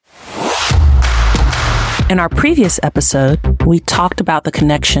In our previous episode, we talked about the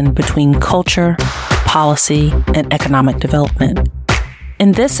connection between culture, policy, and economic development.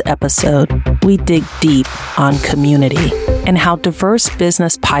 In this episode, we dig deep on community and how diverse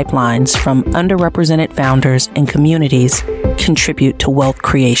business pipelines from underrepresented founders and communities contribute to wealth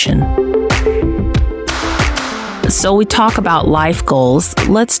creation. So we talk about life goals.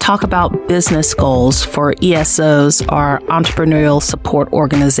 Let's talk about business goals for ESOs, or entrepreneurial support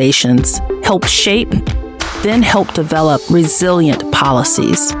organizations. Help shape, then help develop resilient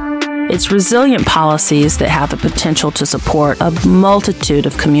policies. It's resilient policies that have the potential to support a multitude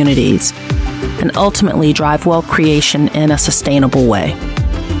of communities and ultimately drive wealth creation in a sustainable way.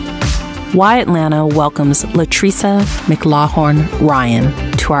 Why Atlanta welcomes Latresa McLaughlin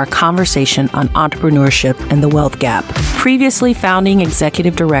Ryan to our conversation on entrepreneurship and the wealth gap. Previously founding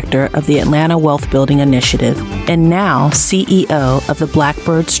executive director of the Atlanta Wealth Building Initiative and now CEO of the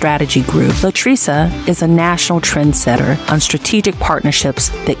Blackbird Strategy Group, Latresa is a national trendsetter on strategic partnerships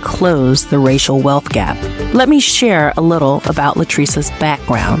that close the racial wealth gap. Let me share a little about Latresa's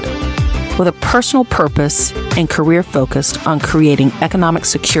background. With a personal purpose and career focused on creating economic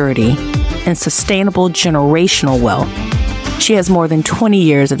security and sustainable generational wealth, she has more than 20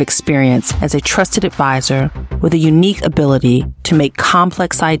 years of experience as a trusted advisor with a unique ability to make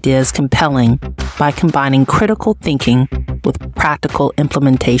complex ideas compelling by combining critical thinking with practical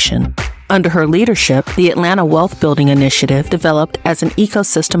implementation. Under her leadership, the Atlanta Wealth Building Initiative developed as an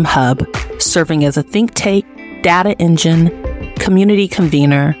ecosystem hub, serving as a think tank, data engine, community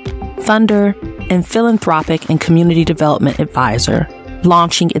convener, funder, and philanthropic and community development advisor,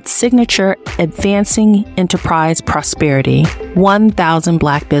 launching its signature Advancing Enterprise Prosperity 1,000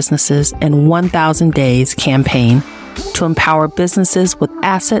 Black Businesses in 1,000 Days campaign to empower businesses with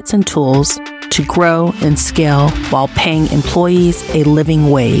assets and tools to grow and scale while paying employees a living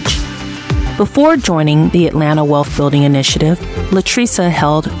wage. Before joining the Atlanta Wealth Building Initiative, Latresa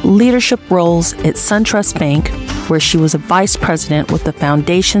held leadership roles at SunTrust Bank, where she was a vice president with the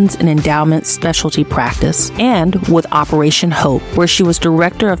Foundations and Endowments Specialty Practice, and with Operation Hope, where she was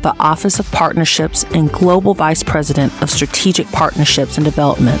director of the Office of Partnerships and global vice president of Strategic Partnerships and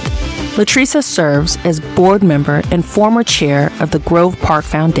Development. Latresa serves as board member and former chair of the Grove Park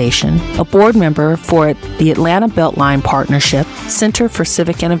Foundation, a board member for the Atlanta Beltline Partnership, Center for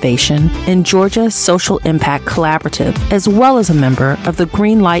Civic Innovation, and Georgia Social Impact Collaborative, as well as a member of the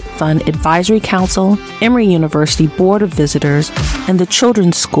Greenlight Fund Advisory Council, Emory University Board of Visitors, and the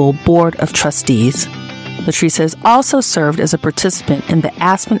Children's School Board of Trustees. Latresa has also served as a participant in the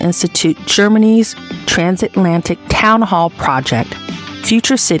Aspen Institute Germany's Transatlantic Town Hall Project,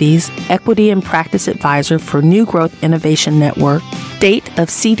 Future Cities Equity and Practice Advisor for New Growth Innovation Network, State of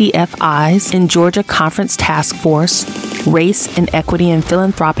CDFI's in Georgia Conference Task Force, Race and Equity and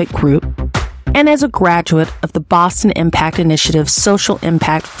Philanthropic Group, and as a graduate of the Boston Impact Initiative Social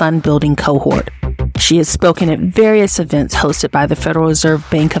Impact Fund Building Cohort. She has spoken at various events hosted by the Federal Reserve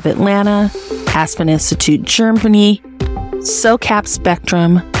Bank of Atlanta, Aspen Institute Germany, SoCap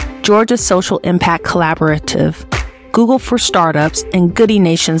Spectrum, Georgia Social Impact Collaborative, Google for Startups, and Goody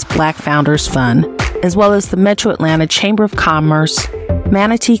Nation's Black Founders Fund, as well as the Metro Atlanta Chamber of Commerce,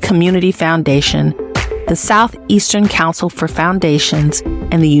 Manatee Community Foundation, the Southeastern Council for Foundations,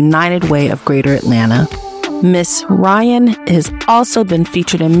 and the United Way of Greater Atlanta. Ms. Ryan has also been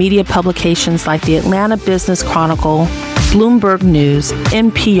featured in media publications like the Atlanta Business Chronicle, Bloomberg News,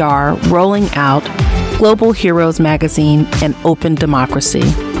 NPR, Rolling Out, Global Heroes Magazine, and Open Democracy.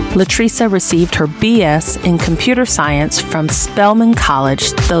 Latresa received her BS in computer science from Spelman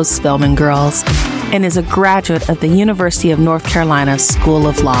College, those Spelman girls, and is a graduate of the University of North Carolina School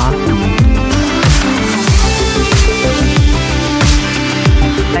of Law.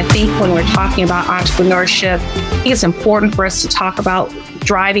 I think when we're talking about entrepreneurship, I think it's important for us to talk about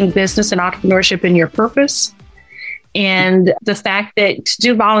driving business and entrepreneurship in your purpose. And the fact that to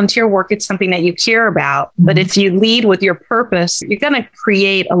do volunteer work, it's something that you care about. But if you lead with your purpose, you're going to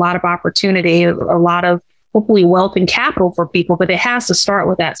create a lot of opportunity, a lot of hopefully wealth and capital for people. But it has to start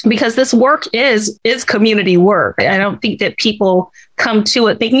with that, because this work is community work. I don't think that people come to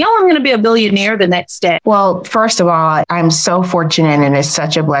it thinking, oh, I'm going to be a billionaire the next day. Well, first of all, I'm so fortunate, and it's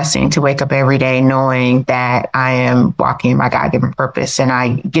such a blessing to wake up every day knowing that I am walking in my God-given purpose and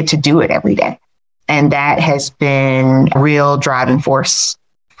I get to do it every day. And that has been a real driving force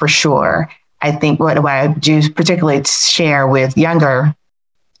for sure. I think what I do particularly share with younger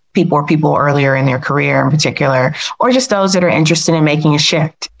people or people earlier in their career in particular, or just those that are interested in making a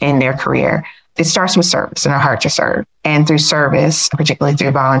shift in their career, it starts with service and a heart to serve. And through service, particularly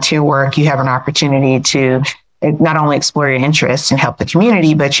through volunteer work, you have an opportunity to not only explore your interests and help the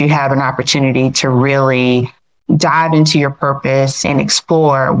community, but you have an opportunity to really dive into your purpose and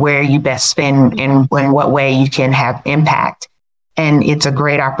explore where you best spend and in what way you can have impact. And it's a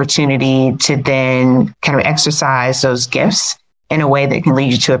great opportunity to then kind of exercise those gifts in a way that can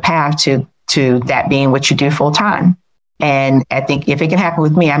lead you to a path to that being what you do full time. And I think if it can happen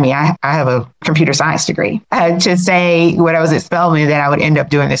with me, I have a computer science degree. To say when I was at Spelman that I would end up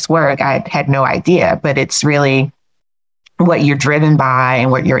doing this work, I had no idea. But it's really what you're driven by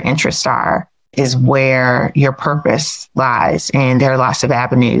and what your interests are is where your purpose lies. And there are lots of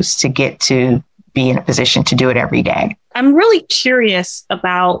avenues to get to be in a position to do it every day. I'm really curious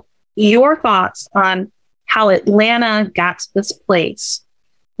about your thoughts on how Atlanta got to this place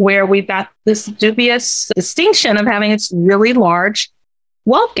where we've got this dubious distinction of having this really large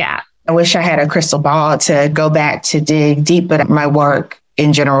wealth gap. I wish I had a crystal ball to go back to dig deep, but my work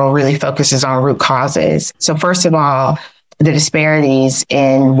in general really focuses on root causes. So first of all, the disparities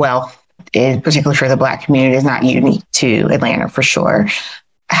in wealth, particularly for the Black community, is not unique to Atlanta for sure.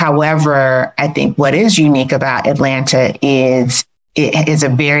 However, I think what is unique about Atlanta is it is a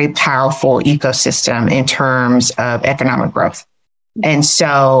very powerful ecosystem in terms of economic growth. And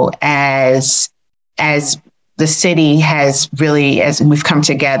so as the city has really, as we've come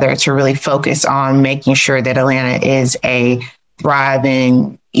together to really focus on making sure that Atlanta is a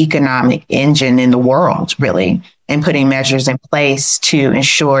thriving economic engine in the world, really, and putting measures in place to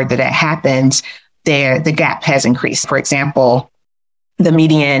ensure that it happens, the gap has increased. For example, the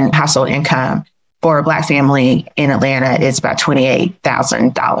median household income for a Black family in Atlanta is about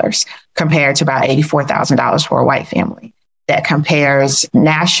 $28,000 compared to about $84,000 for a white family. That compares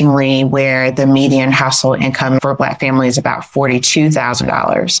nationally, where the median household income for a Black family is about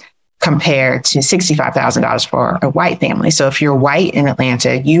 $42,000 compared to $65,000 for a white family. So if you're white in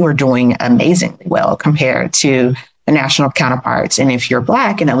Atlanta, you are doing amazingly well compared to the national counterparts. And if you're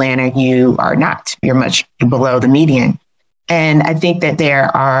Black in Atlanta, you are not. You're much below the median. And I think that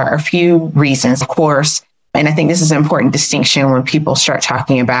there are a few reasons, of course, and I think this is an important distinction when people start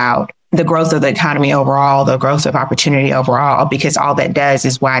talking about the growth of the economy overall, the growth of opportunity overall, because all that does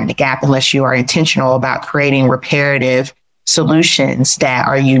is widen the gap unless you are intentional about creating reparative solutions that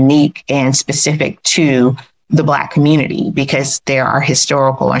are unique and specific to the Black community, because there are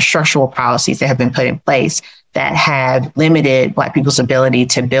historical and structural policies that have been put in place that have limited Black people's ability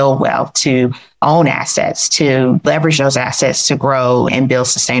to build wealth, to own assets, to leverage those assets to grow and build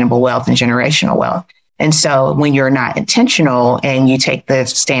sustainable wealth and generational wealth. And so when you're not intentional and you take the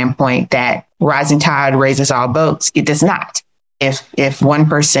standpoint that rising tide raises all boats, it does not. If one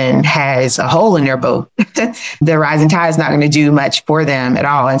person has a hole in their boat, the rising tide is not going to do much for them at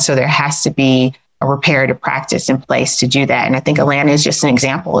all. And so there has to be a reparative practice in place to do that. And I think Atlanta is just an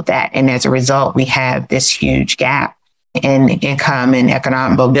example of that. And as a result, we have this huge gap in income and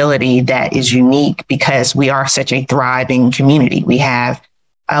economic mobility that is unique because we are such a thriving community. We have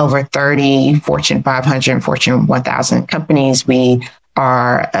over 30 Fortune 500 and Fortune 1000 companies. We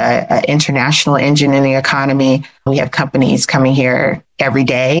are an international engine in the economy. We have companies coming here every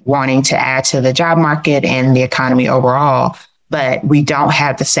day wanting to add to the job market and the economy overall. But we don't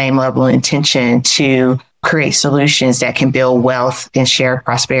have the same level of intention to create solutions that can build wealth and shared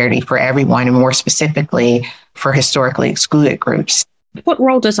prosperity for everyone, and more specifically for historically excluded groups. What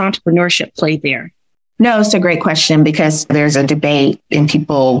role does entrepreneurship play there? No, it's a great question, because there's a debate and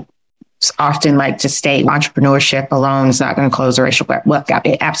people often like to state entrepreneurship alone is not going to close the racial wealth gap.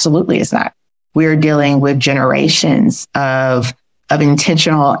 It absolutely is not. We're dealing with generations of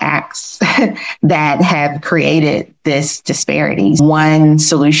intentional acts that have created this disparity. One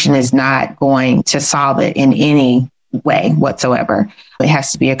solution is not going to solve it in any way whatsoever. It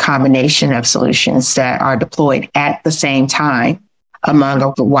has to be a combination of solutions that are deployed at the same time among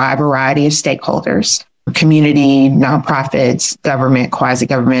a wide variety of stakeholders: community, nonprofits, government,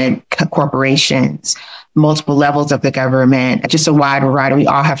 quasi-government, corporations, multiple levels of the government, just a wide variety. We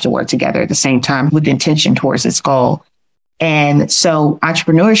all have to work together at the same time with intention towards this goal. And so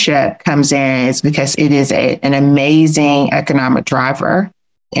entrepreneurship comes in is because it is an amazing economic driver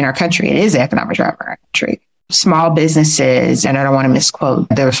in our country. It is an economic driver in our country. Small businesses, and I don't want to misquote,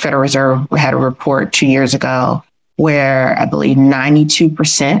 the Federal Reserve had a report 2 years ago where I believe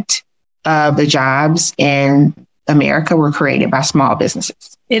 92% of the jobs in America were created by small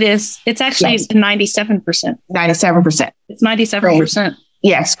businesses. It is. It's actually 97%. 97%. It's 97%.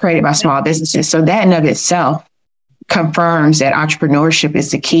 Yes, created by small businesses. So that in of itself confirms that entrepreneurship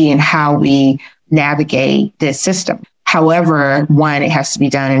is the key in how we navigate this system. However, one, it has to be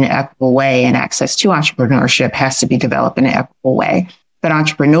done in an equitable way, and access to entrepreneurship has to be developed in an equitable way. But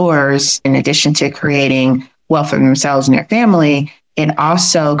entrepreneurs, in addition to creating wealth for themselves and their family, it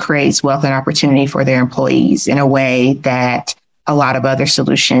also creates wealth and opportunity for their employees in a way that a lot of other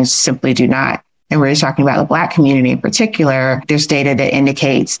solutions simply do not. And we're talking about the Black community in particular. There's data that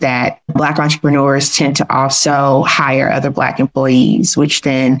indicates that Black entrepreneurs tend to also hire other Black employees, which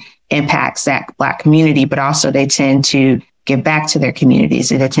then impacts that Black community, but also they tend to give back to their communities.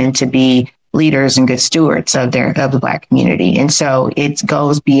 They tend to be leaders and good stewards of the Black community. And so it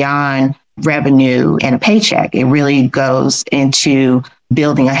goes beyond revenue and a paycheck. It really goes into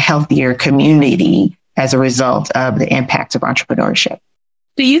building a healthier community as a result of the impact of entrepreneurship.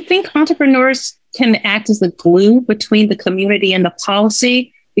 Do you think entrepreneurs can act as the glue between the community and the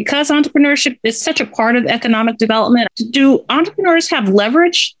policy? Because entrepreneurship is such a part of economic development, do entrepreneurs have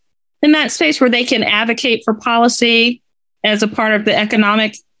leverage in that space where they can advocate for policy as a part of the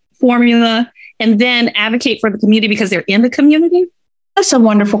economic formula and then advocate for the community because they're in the community? That's a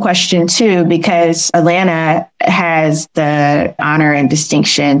wonderful question, too, because Atlanta has the honor and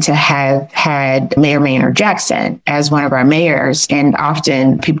distinction to have had Mayor Maynard Jackson as one of our mayors. And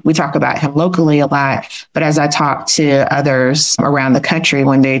often we talk about him locally a lot. But as I talk to others around the country,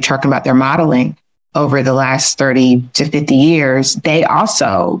 when they talk about their modeling over the last 30 to 50 years, they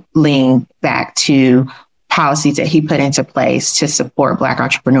also lean back to policies that he put into place to support Black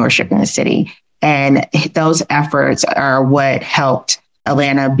entrepreneurship in the city. And those efforts are what helped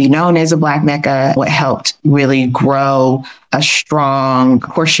Atlanta be known as a Black Mecca, what helped really grow a strong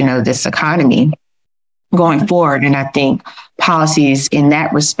portion of this economy going forward. And I think policies in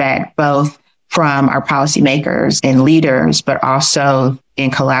that respect, both from our policymakers and leaders, but also in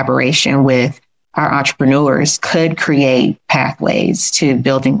collaboration with our entrepreneurs, could create pathways to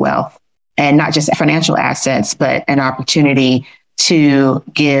building wealth and not just financial assets, but an opportunity to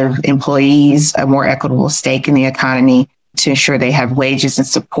give employees a more equitable stake in the economy, to ensure they have wages and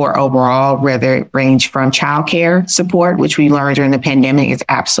support overall, whether it range from childcare support, which we learned during the pandemic is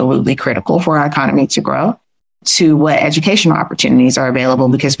absolutely critical for our economy to grow, to what educational opportunities are available,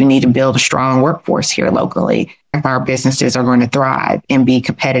 because we need to build a strong workforce here locally if our businesses are going to thrive and be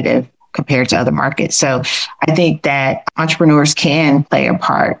competitive compared to other markets. So I think that entrepreneurs can play a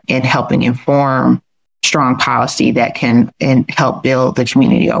part in helping inform strong policy that can help build the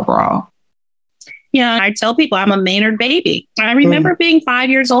community overall. Yeah, I tell people I'm a Maynard baby. I remember being 5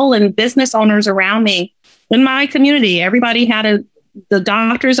 years old and business owners around me in my community. Everybody had the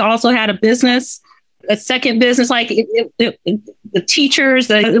doctors also had a business, a second business, like the teachers.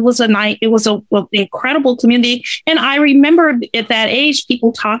 It was an incredible community. And I remember at that age,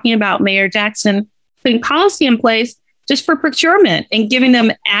 people talking about Mayor Jackson putting policy in place just for procurement and giving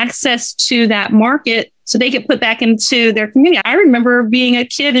them access to that market so they could put back into their community. I remember being a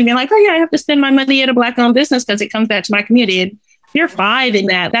kid and being like, oh yeah, I have to spend my money at a Black owned business because it comes back to my community. And you're 5 in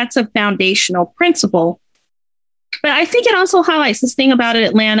that. That's a foundational principle. But I think it also highlights this thing about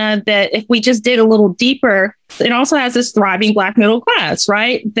Atlanta that if we just dig a little deeper, it also has this thriving Black middle class,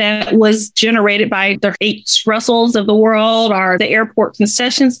 right? That was generated by the H. Russells of the world or the airport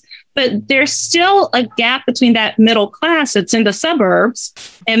concessions. But there's still a gap between that middle class that's in the suburbs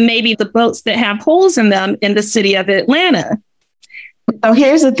and maybe the boats that have holes in them in the city of Atlanta. So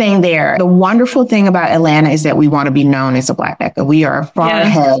here's the thing there. The wonderful thing about Atlanta is that we want to be known as a Black Mecca. We are far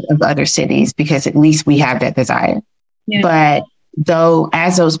ahead of other cities because at least we have that desire. Yeah. But though,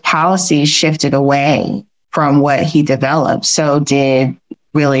 as those policies shifted away from what he developed, so did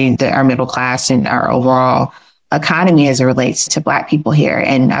really our middle class and our overall economy as it relates to Black people here.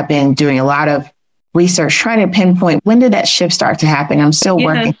 And I've been doing a lot of research trying to pinpoint when did that shift start to happen. I'm still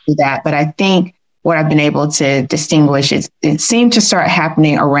working through that, but I think what I've been able to distinguish is it seemed to start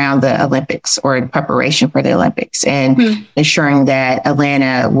happening around the Olympics or in preparation for the Olympics and ensuring that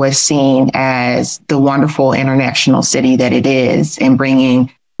Atlanta was seen as the wonderful international city that it is and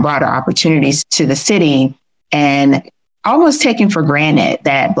bringing broader opportunities to the city and almost taken for granted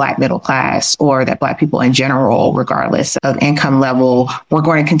that Black middle class or that Black people in general, regardless of income level, we're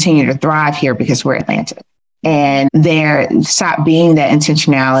going to continue to thrive here because we're Atlanta. And there stopped being that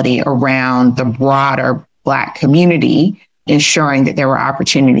intentionality around the broader Black community, ensuring that there were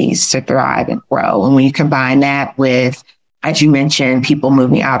opportunities to thrive and grow. And when you combine that with, as you mentioned, people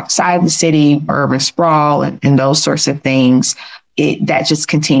moving outside the city, urban sprawl, and those sorts of things, that just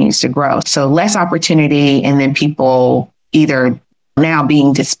continues to grow. So less opportunity, and then people either now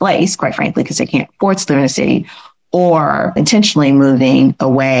being displaced, quite frankly, because they can't afford to live in a city, or intentionally moving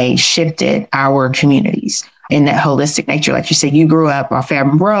away, shifted our communities in that holistic nature. Like you said, you grew up off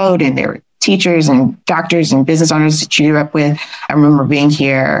Fairmont Road and there were teachers and doctors and business owners that you grew up with. I remember being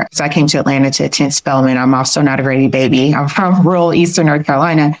here as I came to Atlanta to attend Spelman. I'm also not a Grady baby. I'm from rural Eastern North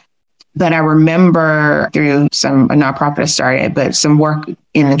Carolina. But I remember through a nonprofit I started, but some work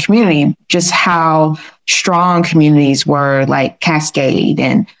in the community, just how strong communities were, like Cascade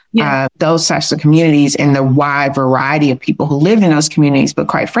and those types of communities, and the wide variety of people who lived in those communities. But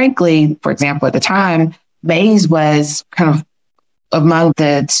quite frankly, for example, at the time, Mays was kind of among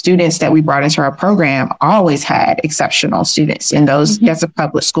the students that we brought into our program, always had exceptional students in those. That's a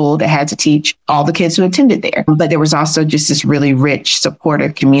public school that had to teach all the kids who attended there. But there was also just this really rich,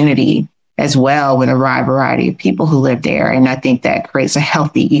 supportive community as well, with a wide variety of people who lived there. And I think that creates a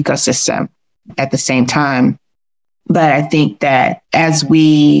healthy ecosystem at the same time. But I think that as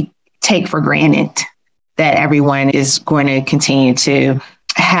we take for granted that everyone is going to continue to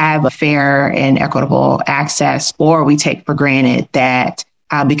have a fair and equitable access, or we take for granted that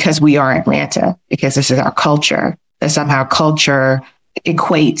because we are Atlanta, because this is our culture, that somehow culture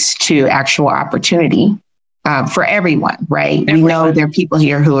equates to actual opportunity for everyone, right? We know there are people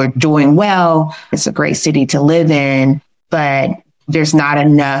here who are doing well. It's a great city to live in, but there's not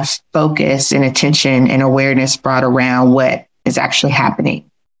enough focus and attention and awareness brought around what is actually happening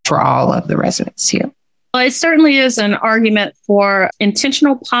for all of the residents here. Well, it certainly is an argument for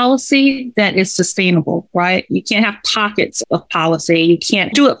intentional policy that is sustainable, right? You can't have pockets of policy. You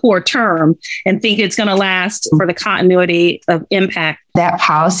can't do it for a term and think it's going to last for the continuity of impact. That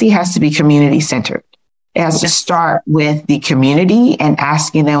policy has to be community centered. It has to start with the community and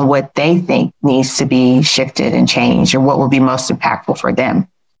asking them what they think needs to be shifted and changed, or what will be most impactful for them.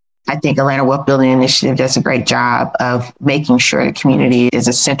 I think Atlanta Wealth Building Initiative does a great job of making sure the community is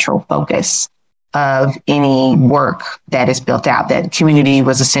a central focus of any work that is built out, that community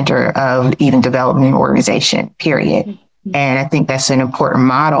was a center of even development and organization, period. And I think that's an important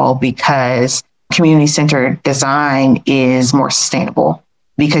model, because community-centered design is more sustainable,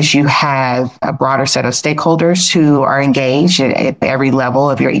 because you have a broader set of stakeholders who are engaged at every level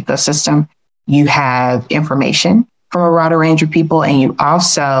of your ecosystem. You have information from a broader range of people, and you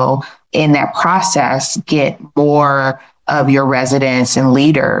also, in that process, get more of your residents and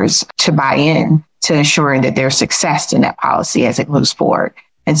leaders to buy in to ensuring that there's success in that policy as it moves forward.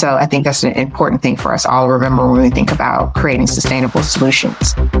 And so I think that's an important thing for us all to remember when we think about creating sustainable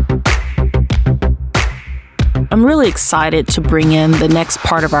solutions. I'm really excited to bring in the next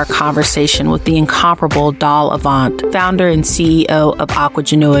part of our conversation with the incomparable Dal Avant, founder and CEO of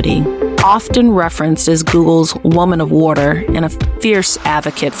Aquagenuity. Often referenced as Google's woman of water and a fierce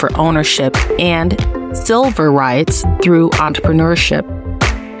advocate for ownership and silver rights through entrepreneurship.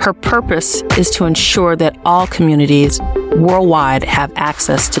 Her purpose is to ensure that all communities worldwide have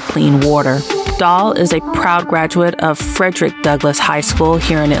access to clean water. Dal is a proud graduate of Frederick Douglass High School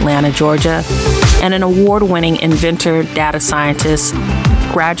here in Atlanta, Georgia, and an award-winning inventor, data scientist,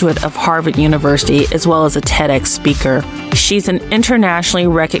 graduate of Harvard University, as well as a TEDx speaker. She's an internationally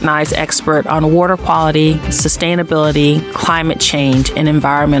recognized expert on water quality, sustainability, climate change, and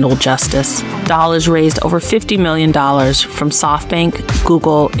environmental justice. Dal has raised over $50 million from SoftBank,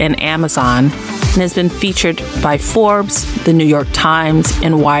 Google, and Amazon, and has been featured by Forbes, the New York Times,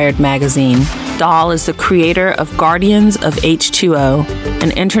 and Wired magazine. Dal is the creator of Guardians of H2O,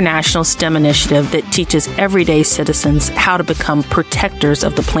 an international STEM initiative that teaches everyday citizens how to become protectors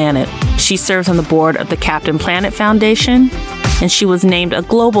of the planet. She serves on the board of the Captain Planet Foundation, and she was named a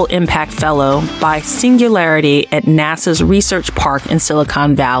Global Impact Fellow by Singularity at NASA's Research Park in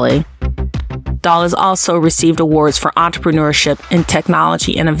Silicon Valley. Dal has also received awards for entrepreneurship and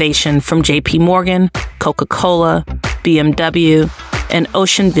technology innovation from JP Morgan, Coca-Cola, BMW, and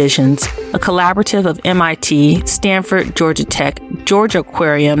Ocean Visions, a collaborative of MIT, Stanford, Georgia Tech, Georgia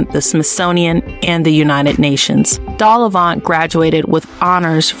Aquarium, the Smithsonian, and the United Nations. Dal Avant graduated with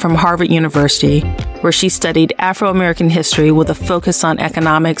honors from Harvard University, where she studied Afro-American history with a focus on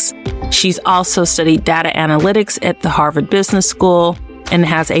economics. She's also studied data analytics at the Harvard Business School and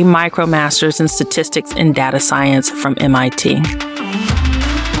has a micromaster's in statistics and data science from MIT.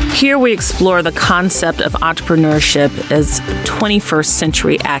 Here we explore the concept of entrepreneurship as 21st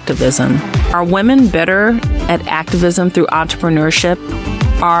century activism. Are women better at activism through entrepreneurship?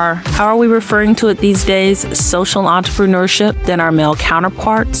 How are we referring to it these days, social entrepreneurship, than our male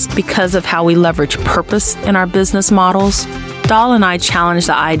counterparts because of how we leverage purpose in our business models? Dal and I challenge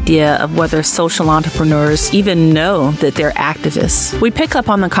the idea of whether social entrepreneurs even know that they're activists. We pick up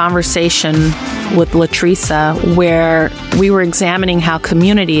on the conversation with Latresa, where we were examining how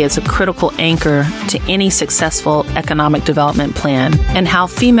community is a critical anchor to any successful economic development plan, and how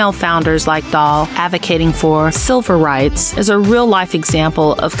female founders like Dal advocating for silver rights is a real-life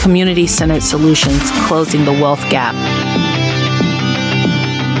example of community-centered solutions closing the wealth gap.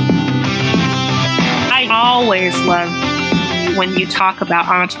 I always love when you talk about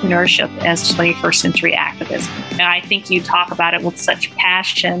entrepreneurship as 21st century activism. And I think you talk about it with such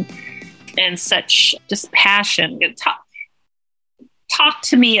passion and such just passion. Talk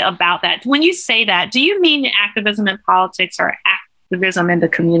to me about that. When you say that, do you mean activism in politics or activism in the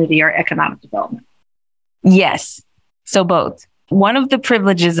community or economic development? Yes. So both. One of the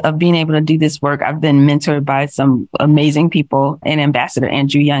privileges of being able to do this work, I've been mentored by some amazing people, and Ambassador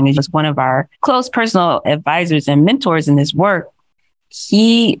Andrew Young is just one of our close personal advisors and mentors in this work.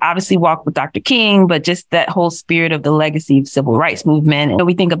 He obviously walked with Dr. King, but just that whole spirit of the legacy of civil rights movement. And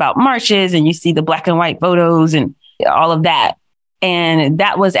we think about marches and you see the black and white photos and all of that. And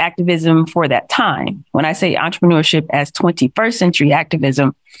that was activism for that time. When I say entrepreneurship as 21st century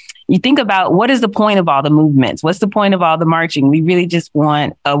activism, you think about what is the point of all the movements? What's the point of all the marching? We really just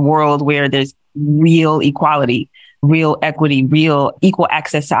want a world where there's real equality, real equity, real equal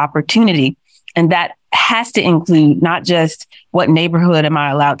access to opportunity. And that has to include not just what neighborhood am I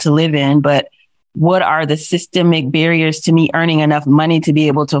allowed to live in, but what are the systemic barriers to me earning enough money to be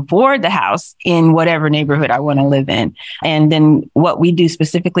able to afford the house in whatever neighborhood I want to live in? And then what we do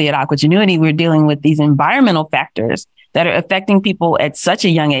specifically at Aquagenuity, we're dealing with these environmental factors that are affecting people at such a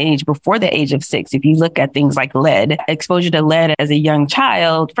young age, before the age of 6. If you look at things like lead, exposure to lead as a young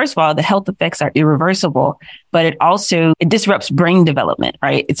child, first of all, the health effects are irreversible, but it disrupts brain development,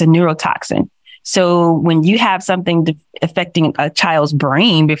 right? It's a neurotoxin. So when you have something affecting a child's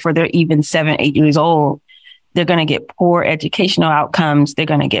brain before they're even 7, 8 years old, they're going to get poor educational outcomes. They're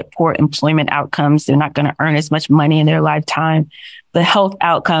going to get poor employment outcomes. They're not going to earn as much money in their lifetime. The health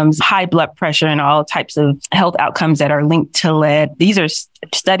outcomes, high blood pressure and all types of health outcomes that are linked to lead. These are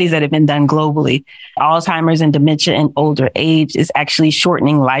studies that have been done globally. Alzheimer's and dementia in older age is actually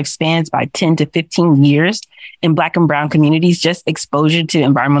shortening lifespans by 10 to 15 years in Black and Brown communities, just exposure to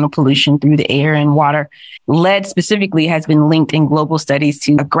environmental pollution through the air and water. Lead specifically has been linked in global studies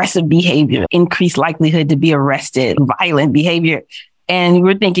to aggressive behavior, increased likelihood to be arrested, violent behavior. And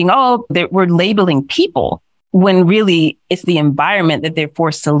we're thinking, we're labeling people, when really it's the environment that they're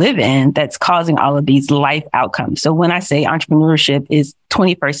forced to live in that's causing all of these life outcomes. So when I say entrepreneurship is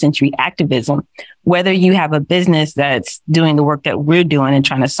 21st century activism, whether you have a business that's doing the work that we're doing and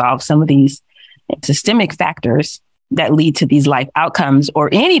trying to solve some of these systemic factors that lead to these life outcomes, or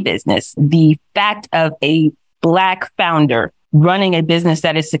any business, the fact of a Black founder running a business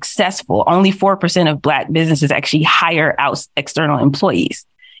that is successful, only 4% of Black businesses actually hire out external employees.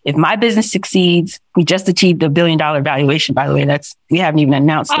 If my business succeeds, we just achieved $1 billion valuation, by the way. We haven't even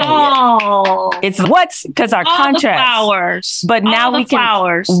announced that yet. It's because our contracts. The flowers. But now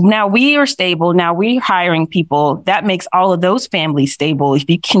now we are stable. Now we're hiring people. That makes all of those families stable. If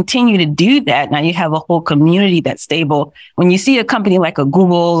you continue to do that, now you have a whole community that's stable. When you see a company like a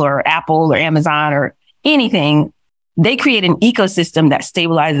Google or Apple or Amazon or anything, they create an ecosystem that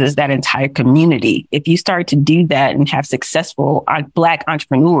stabilizes that entire community. If you start to do that and have successful Black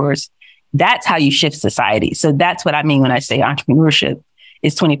entrepreneurs, that's how you shift society. So that's what I mean when I say entrepreneurship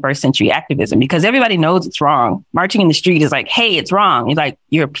is 21st century activism, because everybody knows it's wrong. Marching in the street is like, hey, it's wrong.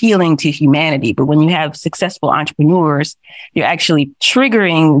 You're appealing to humanity. But when you have successful entrepreneurs, you're actually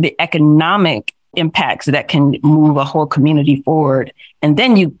triggering the economic impacts that can move a whole community forward. And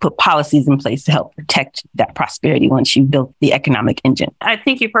then you put policies in place to help protect that prosperity once you built the economic engine. I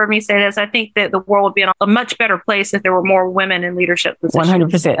think you've heard me say this. I think that the world would be in a much better place if there were more women in leadership positions.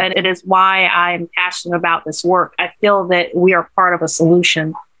 100%. And it is why I'm passionate about this work. I feel that we are part of a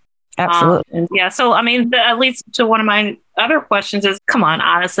solution. Absolutely. So, I mean, that leads to one of my other questions is, come on,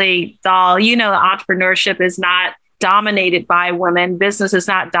 honestly, Doll, entrepreneurship is not dominated by women. Business is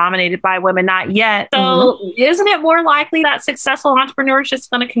not dominated by women, not yet. So isn't it more likely that successful entrepreneurship is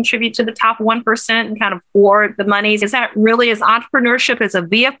going to contribute to the top 1% and kind of hoard the monies? Is entrepreneurship as a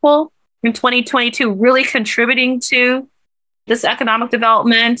vehicle in 2022 really contributing to this economic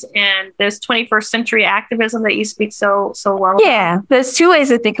development and this 21st century activism that you speak so well about? Yeah, there's two ways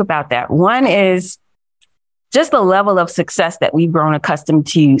to think about that. One is just the level of success that we've grown accustomed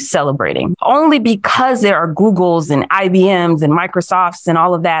to celebrating. Only because there are Googles and IBMs and Microsofts and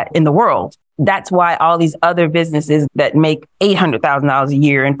all of that in the world. That's why all these other businesses that make $800,000 a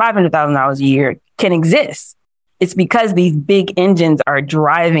year and $500,000 a year can exist. It's because these big engines are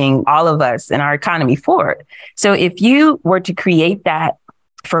driving all of us and our economy forward. So if you were to create that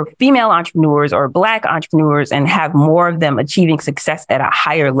for female entrepreneurs or Black entrepreneurs and have more of them achieving success at a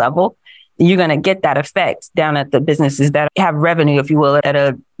higher level, you're going to get that effect down at the businesses that have revenue, if you will, at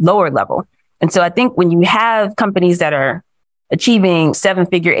a lower level. And so I think when you have companies that are achieving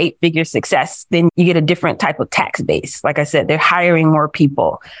 7-figure, 8-figure success, then you get a different type of tax base. Like I said, they're hiring more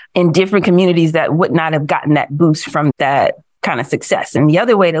people in different communities that would not have gotten that boost from that kind of success. And the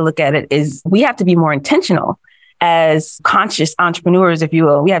other way to look at it is we have to be more intentional as conscious entrepreneurs, if you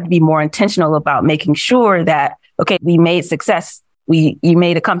will. We have to be more intentional about making sure that, okay, we made success. You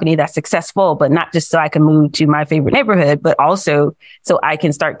made a company that's successful, but not just so I can move to my favorite neighborhood, but also so I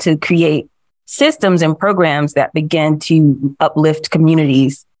can start to create systems and programs that begin to uplift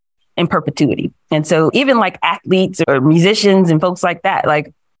communities in perpetuity. And so even like athletes or musicians and folks like that,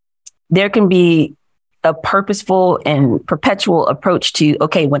 like there can be a purposeful and perpetual approach to,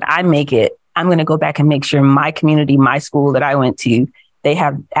 okay, when I make it, I'm going to go back and make sure my community, my school that I went to, they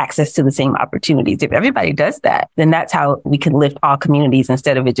have access to the same opportunities. If everybody does that, then that's how we can lift all communities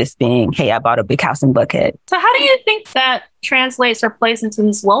instead of it just being, hey, I bought a big house in Buckhead. So how do you think that translates or plays into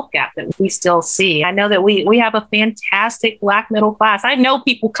this wealth gap that we still see? I know that we have a fantastic Black middle class. I know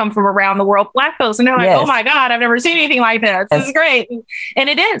people come from around the world, Black folks, and they're like, oh my God, I've never seen anything like this. This is great. And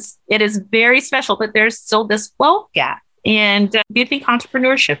it is very special, but there's still this wealth gap. And do you think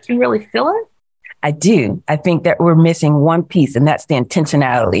entrepreneurship can really fill it? I do. I think that we're missing one piece, and that's the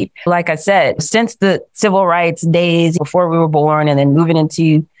intentionality. Like I said, since the civil rights days before we were born and then moving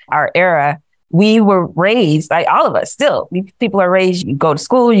into our era, we were raised, like all of us still, people are raised, you go to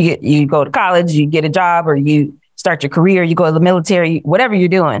school, you go to college, you get a job, or you start your career, you go to the military, whatever you're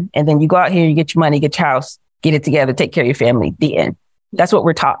doing. And then you go out here, you get your money, get your house, get it together, take care of your family, the end. That's what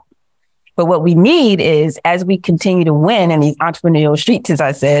we're taught. But what we need is, as we continue to win in these entrepreneurial streets, as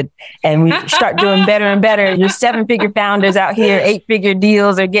I said, and we start doing better and better, your 7-figure founders out here, 8-figure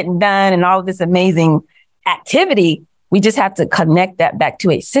deals are getting done and all of this amazing activity. We just have to connect that back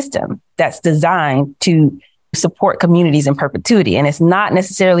to a system that's designed to support communities in perpetuity. And it's not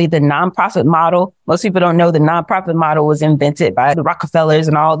necessarily the nonprofit model. Most people don't know the nonprofit model was invented by the Rockefellers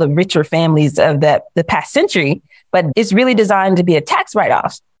and all the richer families of the past century, but it's really designed to be a tax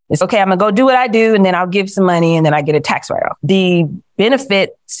write-off. It's okay, I'm going to go do what I do, and then I'll give some money, and then I get a tax write-off. The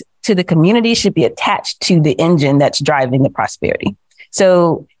benefits to the community should be attached to the engine that's driving the prosperity.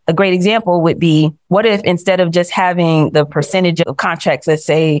 So a great example would be, what if instead of just having the percentage of contracts, let's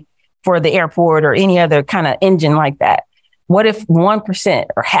say for the airport or any other kind of engine like that, what if 1%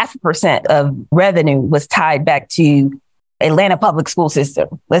 or 0.5% of revenue was tied back to Atlanta public school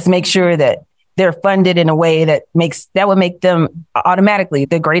system? Let's make sure that they're funded in a way that would make them automatically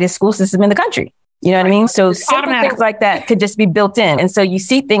the greatest school system in the country. You know what I mean? So simple things like that could just be built in. And so you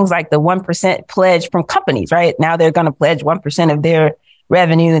see things like the 1% pledge from companies, right? Now they're going to pledge 1% of their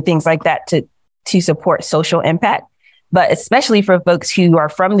revenue and things like that to support social impact. But especially for folks who are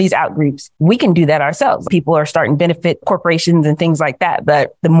from these outgroups, we can do that ourselves. People are starting benefit corporations and things like that.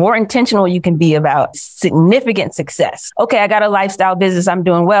 But the more intentional you can be about significant success. Okay, I got a lifestyle business, I'm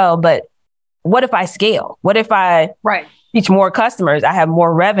doing well, but what if I scale? What if I reach more customers? I have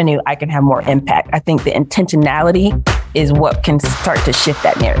more revenue. I can have more impact. I think the intentionality is what can start to shift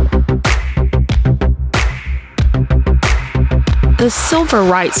that narrative. The civil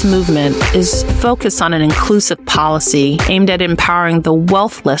rights movement is focused on an inclusive policy aimed at empowering the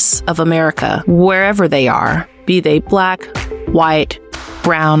wealthless of America, wherever they are, be they Black, white,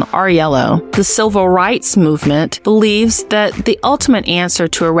 brown, or yellow. The civil rights movement believes that the ultimate answer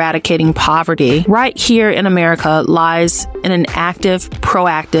to eradicating poverty right here in America lies in an active,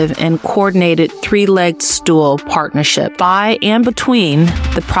 proactive, and coordinated three-legged stool partnership by and between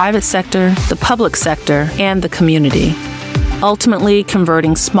the private sector, the public sector, and the community, ultimately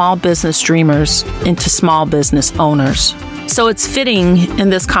converting small business dreamers into small business owners. So it's fitting in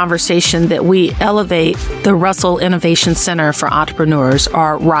this conversation that we elevate the Russell Innovation Center for Entrepreneurs,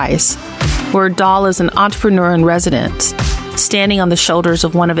 or RISE, where Dahl is an entrepreneur in residence, standing on the shoulders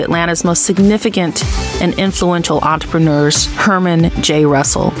of one of Atlanta's most significant and influential entrepreneurs, Herman J.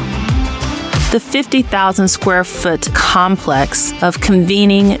 Russell. The 50,000 square foot complex of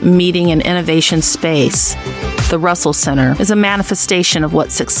convening, meeting, and innovation space, the Russell Center, is a manifestation of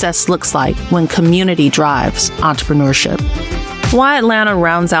what success looks like when community drives entrepreneurship. Why Atlanta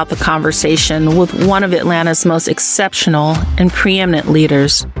rounds out the conversation with one of Atlanta's most exceptional and preeminent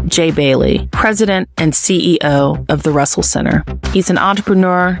leaders, Jay Bailey, president and CEO of the Russell Center. He's an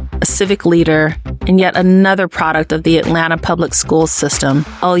entrepreneur, a civic leader, and yet another product of the Atlanta public school system.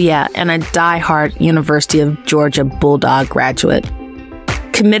 Oh yeah, and a diehard University of Georgia Bulldog graduate.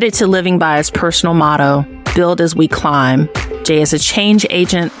 Committed to living by his personal motto, build as we climb, Jay is a change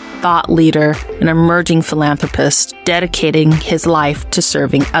agent, thought leader, and emerging philanthropist, dedicating his life to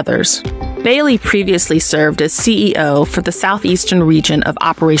serving others. Bailey previously served as CEO for the Southeastern region of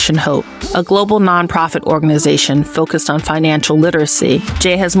Operation Hope, a global nonprofit organization focused on financial literacy.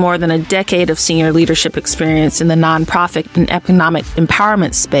 Jay has more than a decade of senior leadership experience in the nonprofit and economic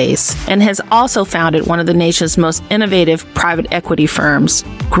empowerment space, and has also founded one of the nation's most innovative private equity firms,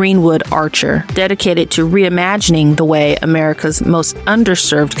 Greenwood Archer, dedicated to reimagining the way America's most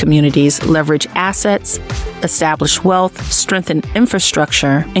underserved communities leverage assets, establish wealth, strengthen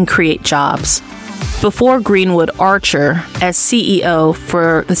infrastructure, and create jobs. Before Greenwood Archer, as CEO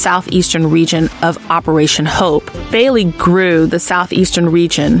for the Southeastern region of Operation Hope, Bailey grew the Southeastern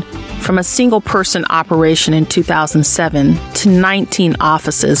region from a single-person operation in 2007 to 19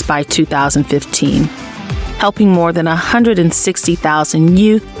 offices by 2015, helping more than 160,000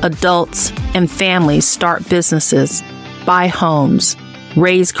 youth, adults, and families start businesses, buy homes,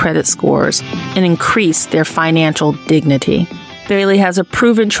 raise credit scores, and increase their financial dignity. Bailey has a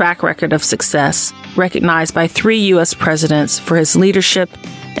proven track record of success, recognized by 3 U.S. presidents for his leadership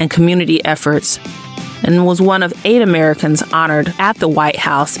and community efforts, and was one of 8 Americans honored at the White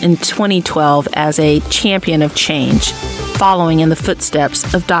House in 2012 as a champion of change, following in the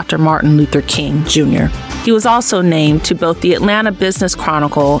footsteps of Dr. Martin Luther King, Jr. He was also named to both the Atlanta Business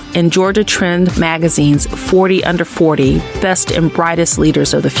Chronicle and Georgia Trend magazine's 40 Under 40 Best and Brightest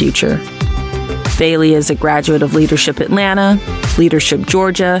Leaders of the Future. Bailey is a graduate of Leadership Atlanta, Leadership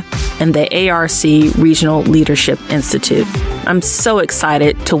Georgia, and the ARC Regional Leadership Institute. I'm so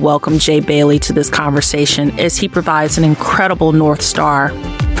excited to welcome Jay Bailey to this conversation as he provides an incredible North Star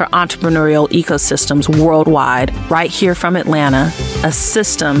for entrepreneurial ecosystems worldwide, right here from Atlanta, a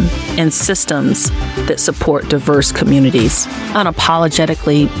system and systems that support diverse communities,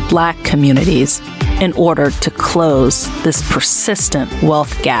 unapologetically Black communities, in order to close this persistent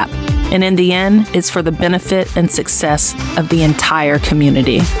wealth gap. And in the end, it's for the benefit and success of the entire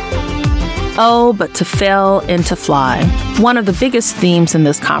community. Oh, but to fail and to fly. One of the biggest themes in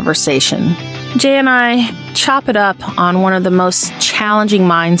this conversation. Jay and I chop it up on one of the most challenging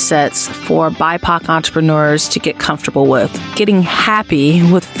mindsets for BIPOC entrepreneurs to get comfortable with, getting happy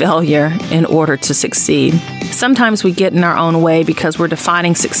with failure in order to succeed. Sometimes we get in our own way because we're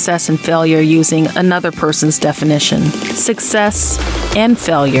defining success and failure using another person's definition. Success and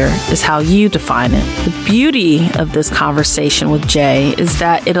failure is how you define it. The beauty of this conversation with Jay is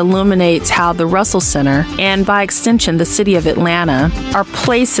that it illuminates how the Russell Center, and by extension the city of Atlanta, are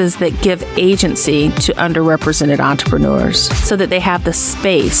places that give agency to underrepresented entrepreneurs so that they have the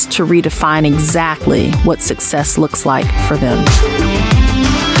space to redefine exactly what success looks like for them.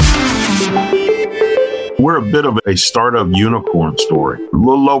 We're a bit of a startup unicorn story. A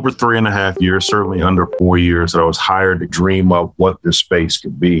little over 3.5 years, certainly under 4 years, that I was hired to dream up what this space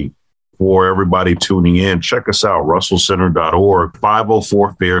could be. For everybody tuning in, check us out, russellcenter.org,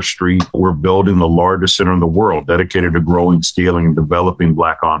 504 Fair Street. We're building the largest center in the world dedicated to growing, scaling, and developing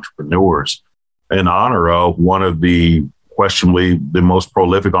Black entrepreneurs in honor of one of the questionably the most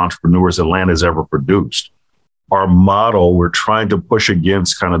prolific entrepreneurs Atlanta's ever produced. Our model, we're trying to push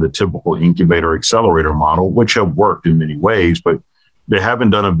against kind of the typical incubator accelerator model, which have worked in many ways, but they haven't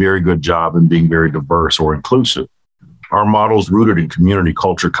done a very good job in being very diverse or inclusive. Our model is rooted in community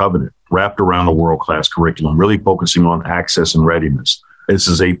culture covenant, wrapped around a world-class curriculum, really focusing on access and readiness. This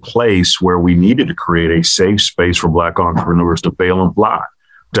is a place where we needed to create a safe space for Black entrepreneurs to fail and fly,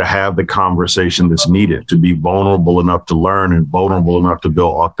 to have the conversation that's needed, to be vulnerable enough to learn and vulnerable enough to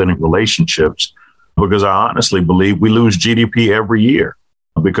build authentic relationships. Because I honestly believe we lose GDP every year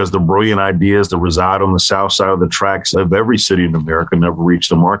because the brilliant ideas that reside on the south side of the tracks of every city in America never reach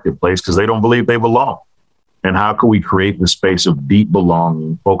the marketplace because they don't believe they belong. And how can we create the space of deep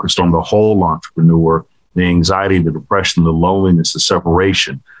belonging focused on the whole entrepreneur, the anxiety, the depression, the loneliness, the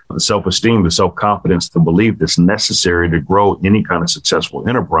separation, the self-esteem, the self-confidence, the belief that's necessary to grow any kind of successful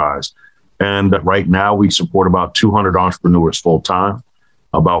enterprise. And right now we support about 200 entrepreneurs full time,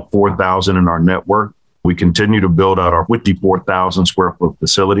 about 4,000 in our network. We continue to build out our 54,000 square foot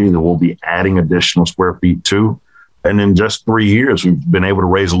facility that we'll be adding additional square feet to. And in just 3 years, we've been able to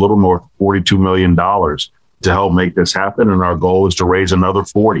raise a little north of $42 million to help make this happen. And our goal is to raise another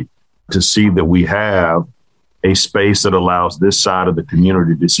 40 to see that we have a space that allows this side of the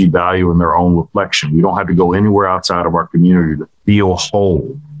community to see value in their own reflection. We don't have to go anywhere outside of our community to feel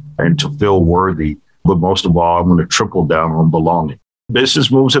whole and to feel worthy. But most of all, I'm going to trickle down on belonging.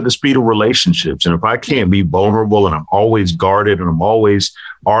 Business moves at the speed of relationships. And if I can't be vulnerable and I'm always guarded and I'm always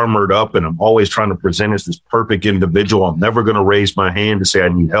armored up and I'm always trying to present as this perfect individual, I'm never going to raise my hand to say I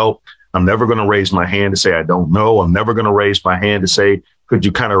need help. I'm never going to raise my hand to say I don't know. I'm never going to raise my hand to say, could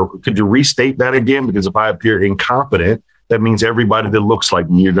you restate that again? Because if I appear incompetent, that means everybody that looks like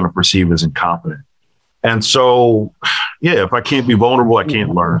me, you're going to perceive as incompetent. And so, yeah, if I can't be vulnerable, I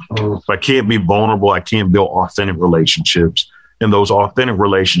can't learn. If I can't be vulnerable, I can't build authentic relationships. And those authentic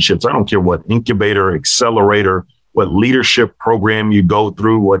relationships, I don't care what incubator, accelerator, what leadership program you go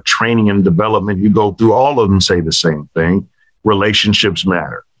through, what training and development you go through, all of them say the same thing. Relationships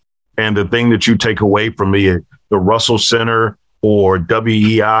matter. And the thing that you take away from me, the Russell Center or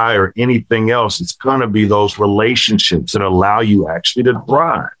WEI or anything else, it's going to be those relationships that allow you actually to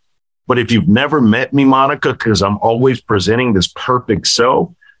thrive. But if you've never met me, Monica, because I'm always presenting this perfect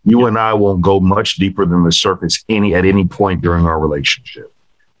self, you and I won't go much deeper than the surface at any point during our relationship.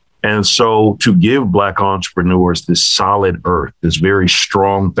 And so to give Black entrepreneurs this solid earth, this very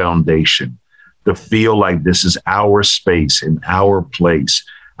strong foundation, to feel like this is our space and our place,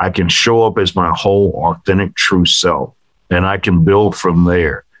 I can show up as my whole authentic true self, and I can build from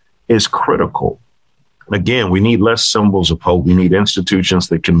there, is critical. Again, we need less symbols of hope. We need institutions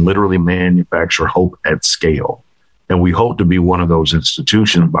that can literally manufacture hope at scale. And we hope to be one of those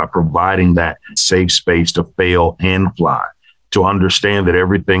institutions by providing that safe space to fail and fly, to understand that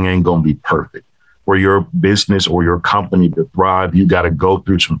everything ain't going to be perfect. For your business or your company to thrive, you got to go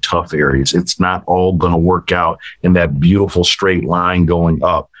through some tough areas. It's not all going to work out in that beautiful straight line going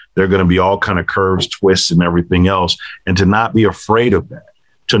up. There are going to be all kind of curves, twists, and everything else. And to not be afraid of that,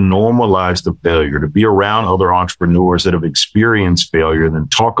 to normalize the failure, to be around other entrepreneurs that have experienced failure, and then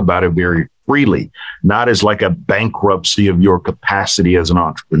talk about it very freely, not as like a bankruptcy of your capacity as an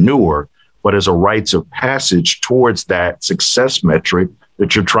entrepreneur, but as a rites of passage towards that success metric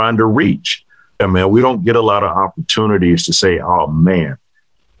that you're trying to reach. I mean, we don't get a lot of opportunities to say, oh, man,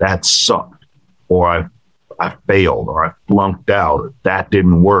 that sucked, or I failed, or I flunked out, or that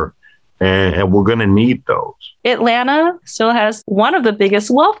didn't work. And we're going to need those. Atlanta still has one of the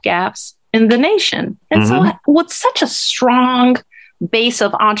biggest wealth gaps in the nation. And so with such a strong base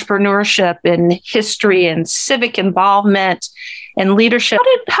of entrepreneurship and history and civic involvement and leadership,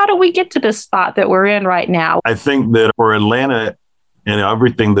 how do we get to this spot that we're in right now? I think that for Atlanta and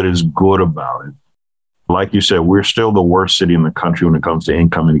everything that is good about it, like you said, we're still the worst city in the country when it comes to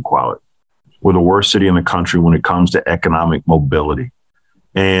income inequality. We're the worst city in the country when it comes to economic mobility.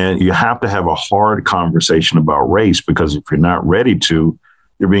 And you have to have a hard conversation about race, because if you're not ready to,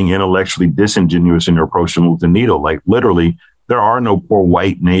 you're being intellectually disingenuous in your approach to move the needle. Like literally, there are no poor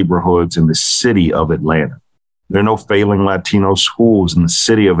white neighborhoods in the city of Atlanta. There are no failing Latino schools in the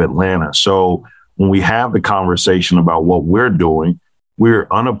city of Atlanta. So when we have the conversation about what we're doing, we're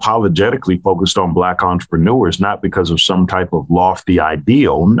unapologetically focused on Black entrepreneurs, not because of some type of lofty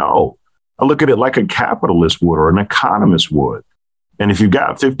ideal. No, I look at it like a capitalist would or an economist would. And if you've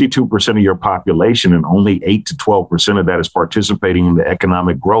got 52% of your population and only 8 to 12% of that is participating in the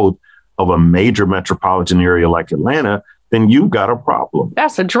economic growth of a major metropolitan area like Atlanta, then you've got a problem.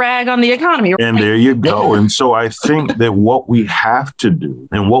 That's a drag on the economy. And there you go. And so I think that what we have to do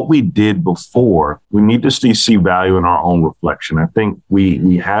and what we did before, we need to see value in our own reflection. I think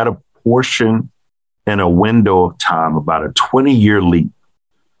we had a portion and a window of time, about a 20-year leap,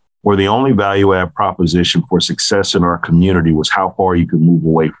 where the only value add proposition for success in our community was how far you could move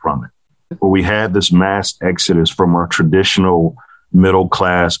away from it. Where we had this mass exodus from our traditional middle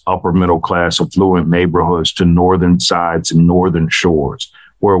class, upper middle class, affluent neighborhoods to northern sides and northern shores,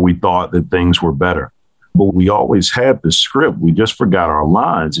 where we thought that things were better. But we always had the script. We just forgot our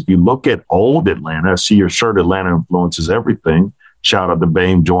lines. If you look at old Atlanta, I see your shirt, Atlanta influences everything. Shout out to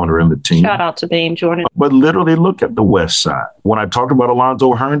Bame Joyner and the team. Shout out to Bame Joyner. But literally look at the West Side. When I talk about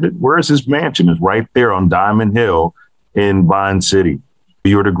Alonzo Herndon, where is his mansion? It's right there on Diamond Hill in Vine City.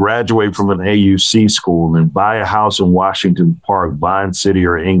 You were to graduate from an AUC school and buy a house in Washington Park, Vine City,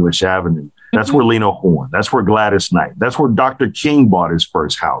 or English Avenue. That's where Lena Horne. That's where Gladys Knight. That's where Dr. King bought his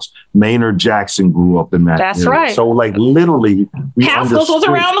first house. Maynard Jackson grew up in that That's area. right. So like literally, Haskell's was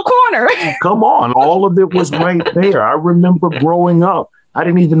around the corner. Come on. All of it was right there. I remember growing up, I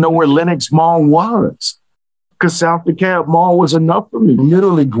didn't even know where Lenox Mall was, because South DeKalb Mall was enough for me.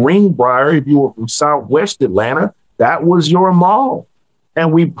 Literally Greenbrier, if you were from Southwest Atlanta, that was your mall.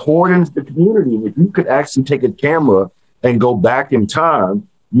 And we poured into the community. And if you could actually take a camera and go back in time,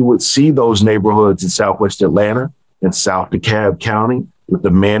 you would see those neighborhoods in Southwest Atlanta and South DeKalb County with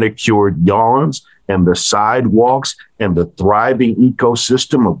the manicured lawns and the sidewalks and the thriving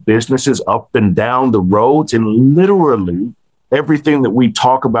ecosystem of businesses up and down the roads. And literally everything that we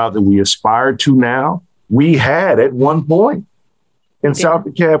talk about that we aspire to now, we had at one point. In South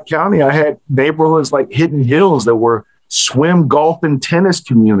DeKalb County, I had neighborhoods like Hidden Hills that were swim, golf, and tennis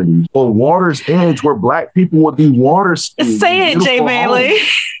communities, or Water's Edge, where Black people would be water skiing. Say it, Jay Bailey.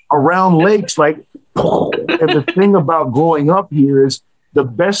 Around lakes. Like And the thing about growing up here is the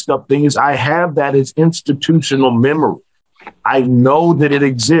best up thing is I have that as institutional memory. I know that it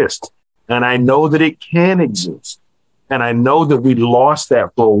exists and I know that it can exist. And I know that we lost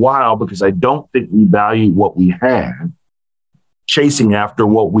that for a while because I don't think we value what we had, chasing after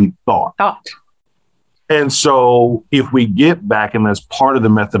what we thought. And so if we get back, and that's part of the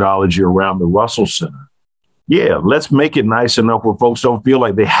methodology around the Russell Center, yeah, let's make it nice enough where folks don't feel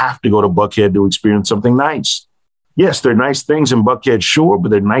like they have to go to Buckhead to experience something nice. Yes, there are nice things in Buckhead, sure, but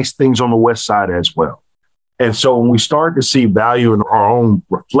there are nice things on the West Side as well. And so when we start to see value in our own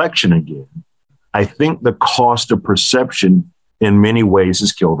reflection again, I think the cost of perception in many ways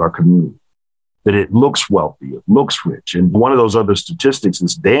has killed our community. That it looks wealthy, it looks rich. And one of those other statistics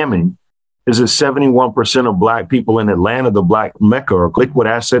that's damning is that 71% of Black people in Atlanta, the Black Mecca, are liquid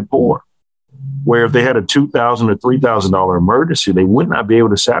asset poor. Where if they had a $2,000 or $3,000 emergency, they would not be able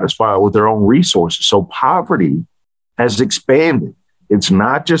to satisfy it with their own resources. So poverty has expanded. It's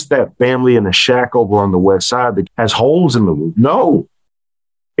not just that family in a shack over on the West Side that has holes in the roof. No,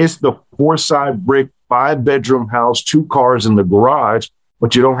 it's the 4-side brick, 5-bedroom house, 2 cars in the garage,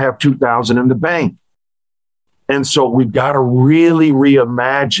 but you don't have $2,000 in the bank. And so we've got to really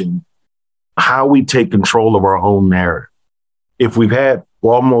reimagine how we take control of our own narrative. If we've had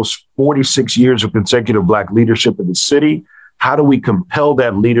almost 46 years of consecutive Black leadership in the city, how do we compel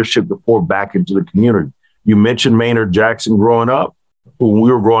that leadership to pour back into the community? You mentioned Maynard Jackson growing up. When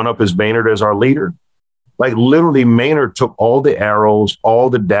we were growing up as Maynard as our leader, like literally Maynard took all the arrows, all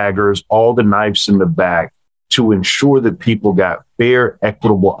the daggers, all the knives in the back to ensure that people got fair,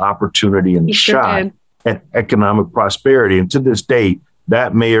 equitable opportunity and shot at economic prosperity. And to this day,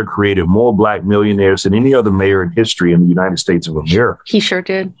 that mayor created more Black millionaires than any other mayor in history in the United States of America. He sure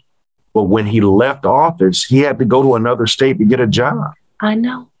did. But when he left office, he had to go to another state to get a job. I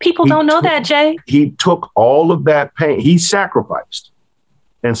know. People don't know that, Jay. He took all of that pain. He sacrificed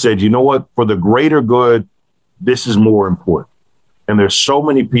and said, you know what? For the greater good, this is more important. And there's so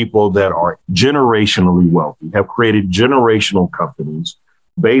many people that are generationally wealthy, have created generational companies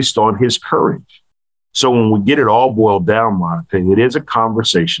based on his courage. So when we get it all boiled down, Monica, it is a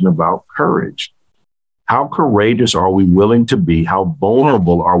conversation about courage. How courageous are we willing to be? How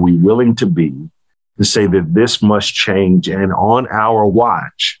vulnerable are we willing to be to say that this must change? And on our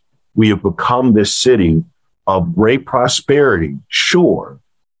watch, we have become this city of great prosperity, sure.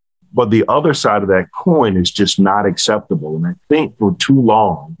 But the other side of that coin is just not acceptable. And I think for too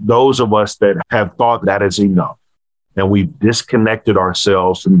long, those of us that have thought that is enough, and we've disconnected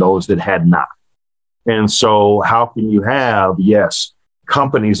ourselves from those that had not. And so how can you have, yes,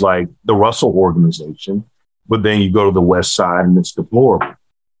 companies like the Russell Organization, but then you go to the West Side and it's deplorable.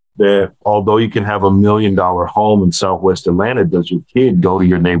 That although you can have $1 million home in Southwest Atlanta, does your kid go to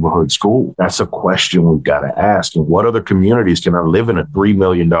your neighborhood school? That's a question we've got to ask. And what other communities can I live in a $3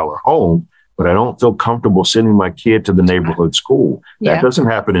 million home, but I don't feel comfortable sending my kid to the neighborhood school? Yeah. That doesn't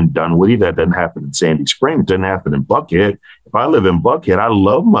happen in Dunwoody. That doesn't happen in Sandy Springs. It doesn't happen in Buckhead. If I live in Buckhead, I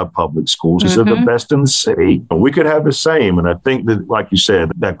love my public schools because they're the best in the city. We could have the same. And I think that, like you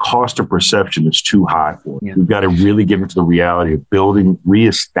said, that cost of perception is too high for it. Yeah. We've got to really get into the reality of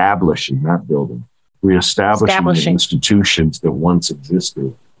reestablishing the institutions that once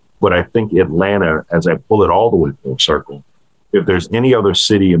existed. But I think Atlanta, as I pull it all the way full circle, if there's any other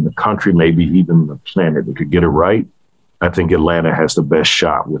city in the country, maybe even the planet that could get it right, I think Atlanta has the best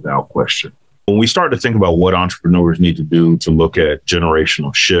shot without question. When we start to think about what entrepreneurs need to do to look at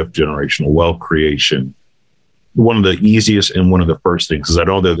generational shift, generational wealth creation, one of the easiest and one of the first things is I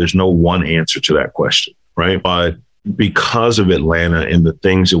know that there's no one answer to that question, right? But because of Atlanta and the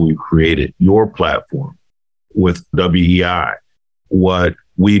things that we've created, your platform with WEI, what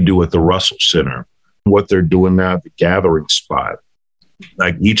we do at the Russell Center, what they're doing now at the Gathering Spot,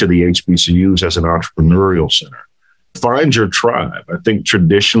 like each of the HBCUs has an entrepreneurial center. Find your tribe. I think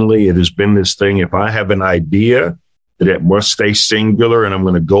traditionally it has been this thing. If I have an idea, that it must stay singular and I'm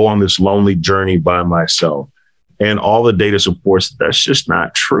going to go on this lonely journey by myself. And all the data supports that's just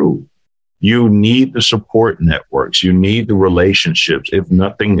not true. You need the support networks. You need the relationships. If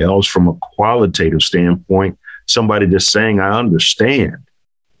nothing else, from a qualitative standpoint, somebody just saying, I understand.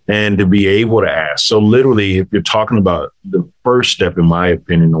 And to be able to ask. So literally, if you're talking about the first step, in my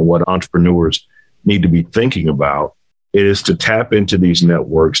opinion, on what entrepreneurs need to be thinking about, it is to tap into these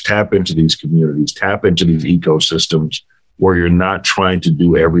networks, tap into these communities, tap into these ecosystems where you're not trying to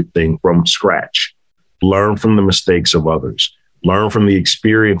do everything from scratch. Learn from the mistakes of others. Learn from the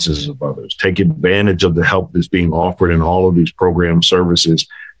experiences of others. Take advantage of the help that's being offered in all of these program services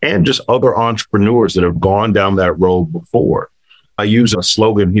and just other entrepreneurs that have gone down that road before. I use a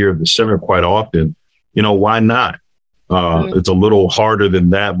slogan here at the center quite often. Why not? It's a little harder than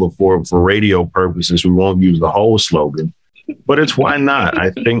that, but for radio purposes, we won't use the whole slogan, but it's why not?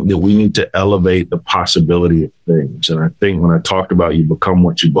 I think that we need to elevate the possibility of things. And I think when I talked about you become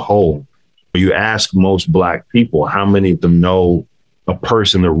what you behold, you ask most Black people, how many of them know a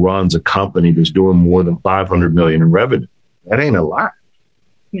person that runs a company that's doing more than 500 million in revenue? That ain't a lot.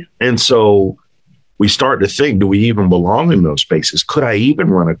 Yeah. And so we start to think, do we even belong in those spaces? Could I even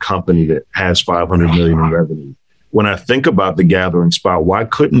run a company that has 500 million in revenue? When I think about the Gathering Spot, why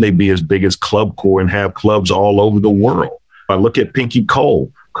couldn't they be as big as Club Corps and have clubs all over the world? If I look at Pinky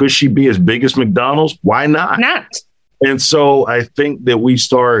Cole, could she be as big as McDonald's? Why not? And so I think that we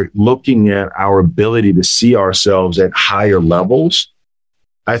start looking at our ability to see ourselves at higher levels.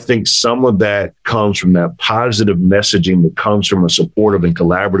 I think some of that comes from that positive messaging that comes from a supportive and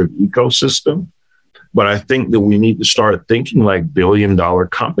collaborative ecosystem. But I think that we need to start thinking like billion-dollar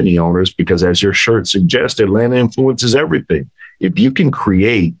company owners, because as your shirt suggests, Atlanta influences everything. If you can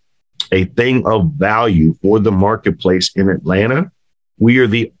create a thing of value for the marketplace in Atlanta, we are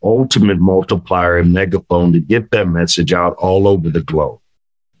the ultimate multiplier and megaphone to get that message out all over the globe.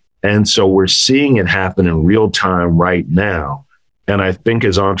 And so we're seeing it happen in real time right now. And I think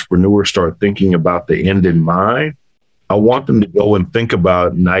as entrepreneurs start thinking about the end in mind, I want them to go and think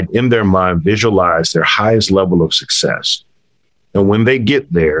about, and in their mind, visualize their highest level of success. And when they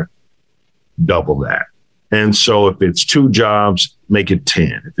get there, double that. And so if it's 2 jobs, make it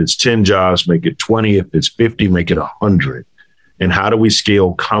 10. If it's 10 jobs, make it 20. If it's 50, make it 100. And how do we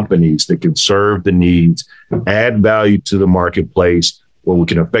scale companies that can serve the needs, add value to the marketplace, where we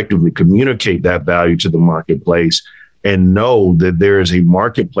can effectively communicate that value to the marketplace and know that there is a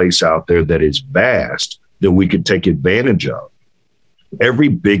marketplace out there that is vast that we could take advantage of. Every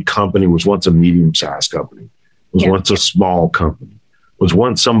big company was once a medium-sized company, was once a small company, was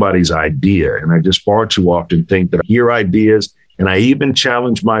once somebody's idea. And I just far too often think that I hear ideas and I even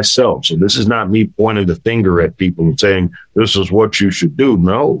challenge myself. So this is not me pointing the finger at people and saying, this is what you should do.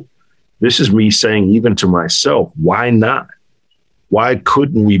 No, this is me saying even to myself, why not? Why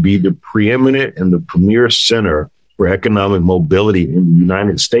couldn't we be the preeminent and the premier center for economic mobility in the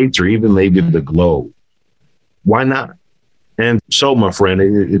United States or even maybe the globe? Why not? And so, my friend,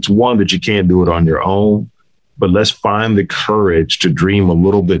 it's one that you can't do it on your own, but let's find the courage to dream a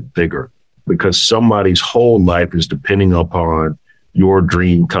little bit bigger, because somebody's whole life is depending upon your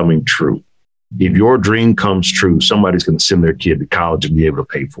dream coming true. If your dream comes true, somebody's going to send their kid to college and be able to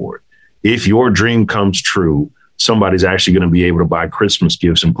pay for it. If your dream comes true, somebody's actually going to be able to buy Christmas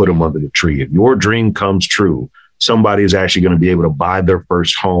gifts and put them under the tree. If your dream comes true, somebody is actually going to be able to buy their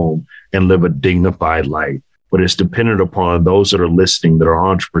first home and live a dignified life. But it's dependent upon those that are listening, that are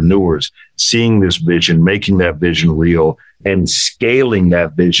entrepreneurs, seeing this vision, making that vision real, and scaling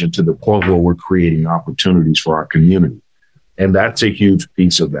that vision to the point where we're creating opportunities for our community. And that's a huge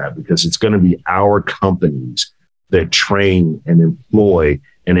piece of that, because it's going to be our companies that train and employ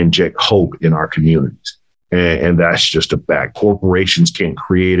and inject hope in our communities. And that's just a fact. Corporations can't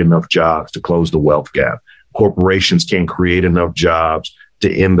create enough jobs to close the wealth gap. Corporations can't create enough jobs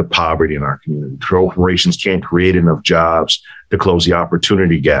to end the poverty in our community. Corporations can't create enough jobs to close the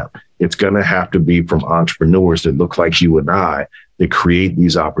opportunity gap. It's going to have to be from entrepreneurs that look like you and I that create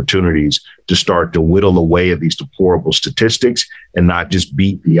these opportunities to start to whittle away at these deplorable statistics and not just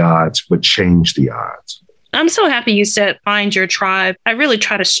beat the odds, but change the odds. I'm so happy you said find your tribe. I really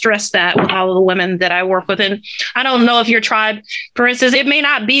try to stress that with all of the women that I work with. And I don't know if your tribe, for instance, it may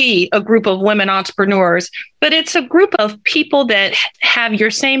not be a group of women entrepreneurs, but it's a group of people that have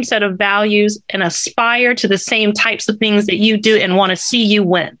your same set of values and aspire to the same types of things that you do and want to see you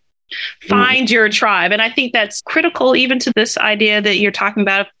win. Find your tribe. And I think that's critical even to this idea that you're talking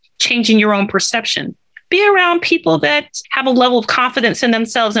about, changing your own perception. Be around people that have a level of confidence in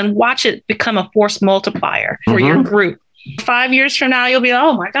themselves and watch it become a force multiplier for your group. 5 years from now, you'll be,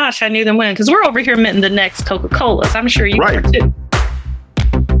 oh my gosh, I knew them when, because we're over here minting the next Coca-Colas. I'm sure you are too.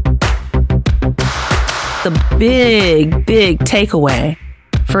 The big takeaway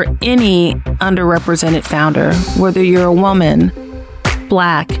for any underrepresented founder, whether you're a woman,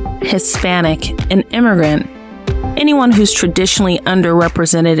 Black, Hispanic, an immigrant, anyone who's traditionally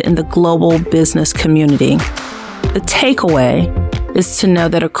underrepresented in the global business community. The takeaway is to know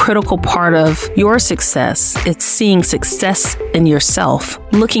that a critical part of your success is seeing success in yourself,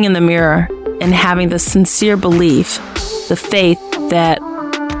 looking in the mirror and having the sincere belief, the faith that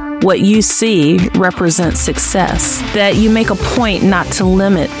what you see represents success, that you make a point not to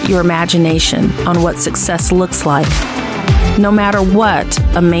limit your imagination on what success looks like. no matter what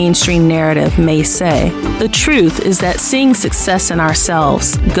a mainstream narrative may say. The truth is that seeing success in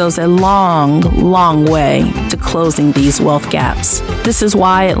ourselves goes a long, long way to closing these wealth gaps. This is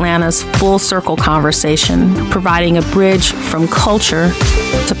why Atlanta's Full Circle Conversation, providing a bridge from culture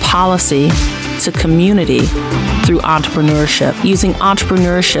to policy to community through entrepreneurship, using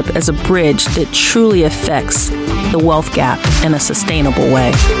entrepreneurship as a bridge that truly affects the wealth gap in a sustainable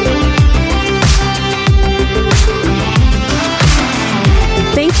way.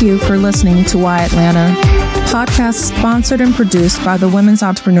 Thank you for listening to Why Atlanta, podcast sponsored and produced by the Women's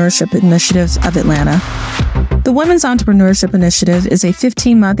Entrepreneurship Initiatives of Atlanta. The Women's Entrepreneurship Initiative is a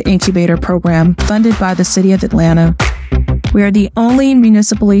 15-month incubator program funded by the City of Atlanta. We are the only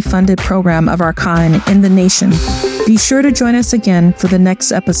municipally funded program of our kind in the nation. Be sure to join us again for the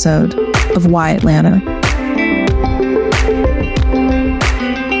next episode of Why Atlanta.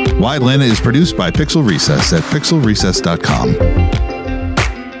 Why Atlanta is produced by Pixel Recess at pixelrecess.com.